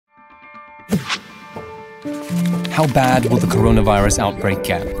How bad will the coronavirus outbreak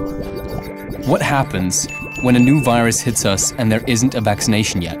get? What happens when a new virus hits us and there isn't a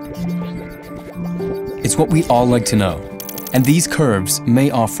vaccination yet? It's what we all like to know, and these curves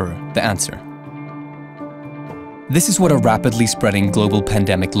may offer the answer. This is what a rapidly spreading global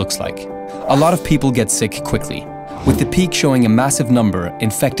pandemic looks like. A lot of people get sick quickly, with the peak showing a massive number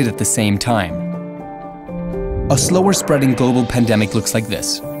infected at the same time. A slower spreading global pandemic looks like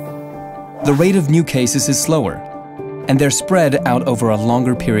this. The rate of new cases is slower, and they're spread out over a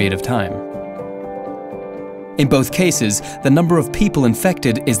longer period of time. In both cases, the number of people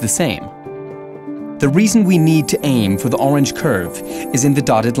infected is the same. The reason we need to aim for the orange curve is in the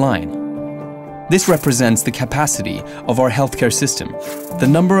dotted line. This represents the capacity of our healthcare system, the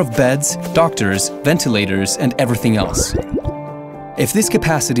number of beds, doctors, ventilators, and everything else. If this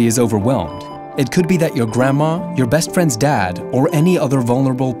capacity is overwhelmed, it could be that your grandma, your best friend's dad, or any other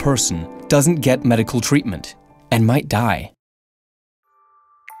vulnerable person doesn't get medical treatment and might die.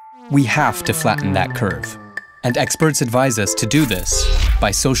 We have to flatten that curve, and experts advise us to do this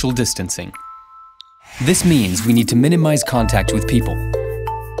by social distancing. This means we need to minimize contact with people,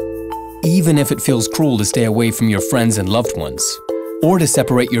 even if it feels cruel to stay away from your friends and loved ones, or to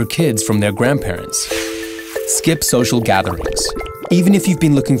separate your kids from their grandparents. Skip social gatherings, even if you've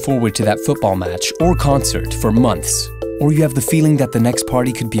been looking forward to that football match or concert for months, or you have the feeling that the next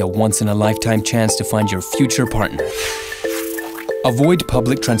party could be a once-in-a-lifetime chance to find your future partner. Avoid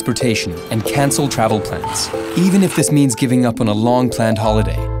public transportation and cancel travel plans, even if this means giving up on a long-planned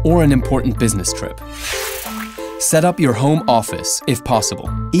holiday or an important business trip. Set up your home office if possible,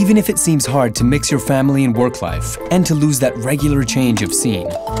 even if it seems hard to mix your family and work life and to lose that regular change of scene.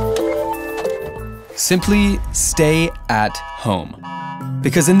 Simply stay at home,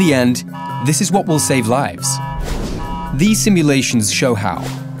 because in the end, this is what will save lives. These simulations show how.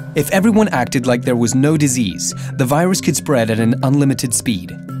 If everyone acted like there was no disease, the virus could spread at an unlimited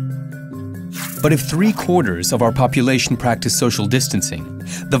speed. But if 3/4 of our population practiced social distancing,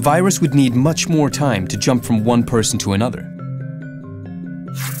 the virus would need much more time to jump from one person to another.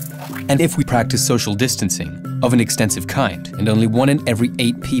 And if we practice social distancing of an extensive kind, and only 1 in every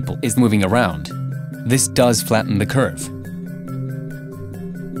 8 people is moving around, this does flatten the curve.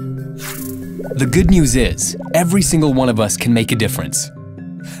 The good news is, every single one of us can make a difference.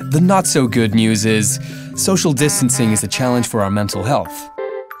 The not so good news is, social distancing is a challenge for our mental health.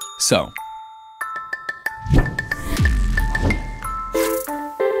 So,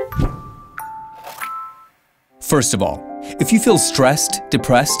 first of all, if you feel stressed,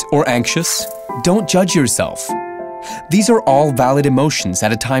 depressed, or anxious, don't judge yourself. These are all valid emotions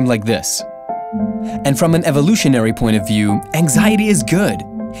at a time like this. And from an evolutionary point of view, anxiety is good.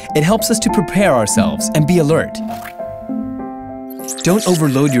 It helps us to prepare ourselves and be alert. Don't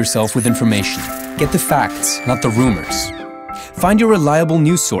overload yourself with information. Get the facts, not the rumors. Find your reliable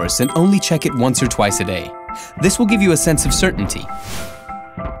news source and only check it once or twice a day. This will give you a sense of certainty.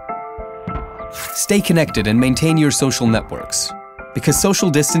 Stay connected and maintain your social networks, because social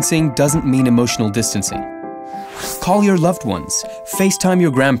distancing doesn't mean emotional distancing. Call your loved ones, FaceTime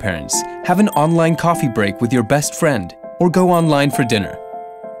your grandparents, have an online coffee break with your best friend, or go online for dinner.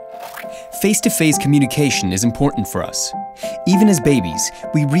 Face-to-face communication is important for us. Even as babies,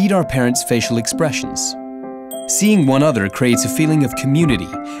 we read our parents' facial expressions. Seeing one other creates a feeling of community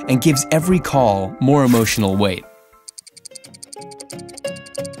and gives every call more emotional weight.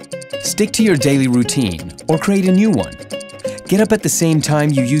 Stick to your daily routine or create a new one. Get up at the same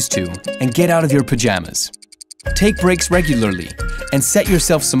time you used to and get out of your pajamas. Take breaks regularly and set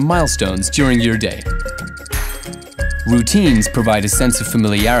yourself some milestones during your day. Routines provide a sense of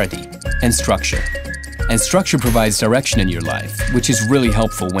familiarity and structure. And structure provides direction in your life, which is really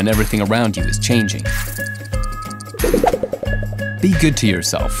helpful when everything around you is changing. Be good to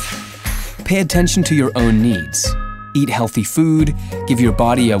yourself. Pay attention to your own needs. Eat healthy food, give your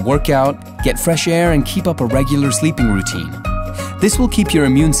body a workout, get fresh air, and keep up a regular sleeping routine. This will keep your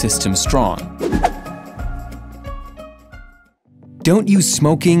immune system strong. Don't use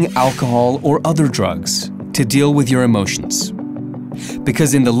smoking, alcohol, or other drugs to deal with your emotions,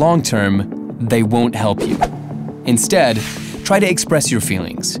 because in the long term, they won't help you. Instead, try to express your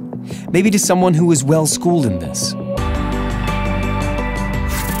feelings, maybe to someone who is well-schooled in this.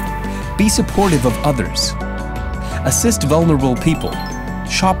 Be supportive of others. Assist vulnerable people.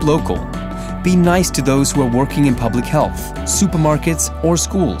 Shop local. Be nice to those who are working in public health, supermarkets, or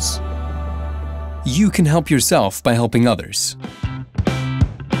schools. You can help yourself by helping others.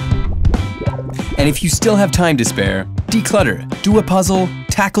 And if you still have time to spare, declutter, do a puzzle,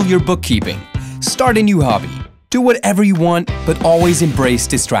 tackle your bookkeeping, start a new hobby. Do whatever you want, but always embrace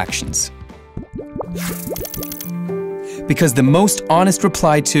distractions. Because the most honest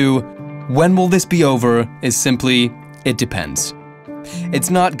reply to, "When will this be over?" is simply, "It depends." It's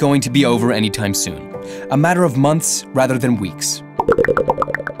not going to be over anytime soon. A matter of months rather than weeks.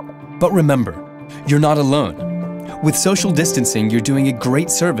 But remember, you're not alone. With social distancing, you're doing a great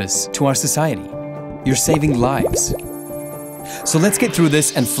service to our society. You're saving lives. So let's get through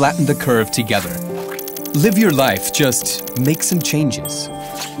this and flatten the curve together. Live your life, just make some changes.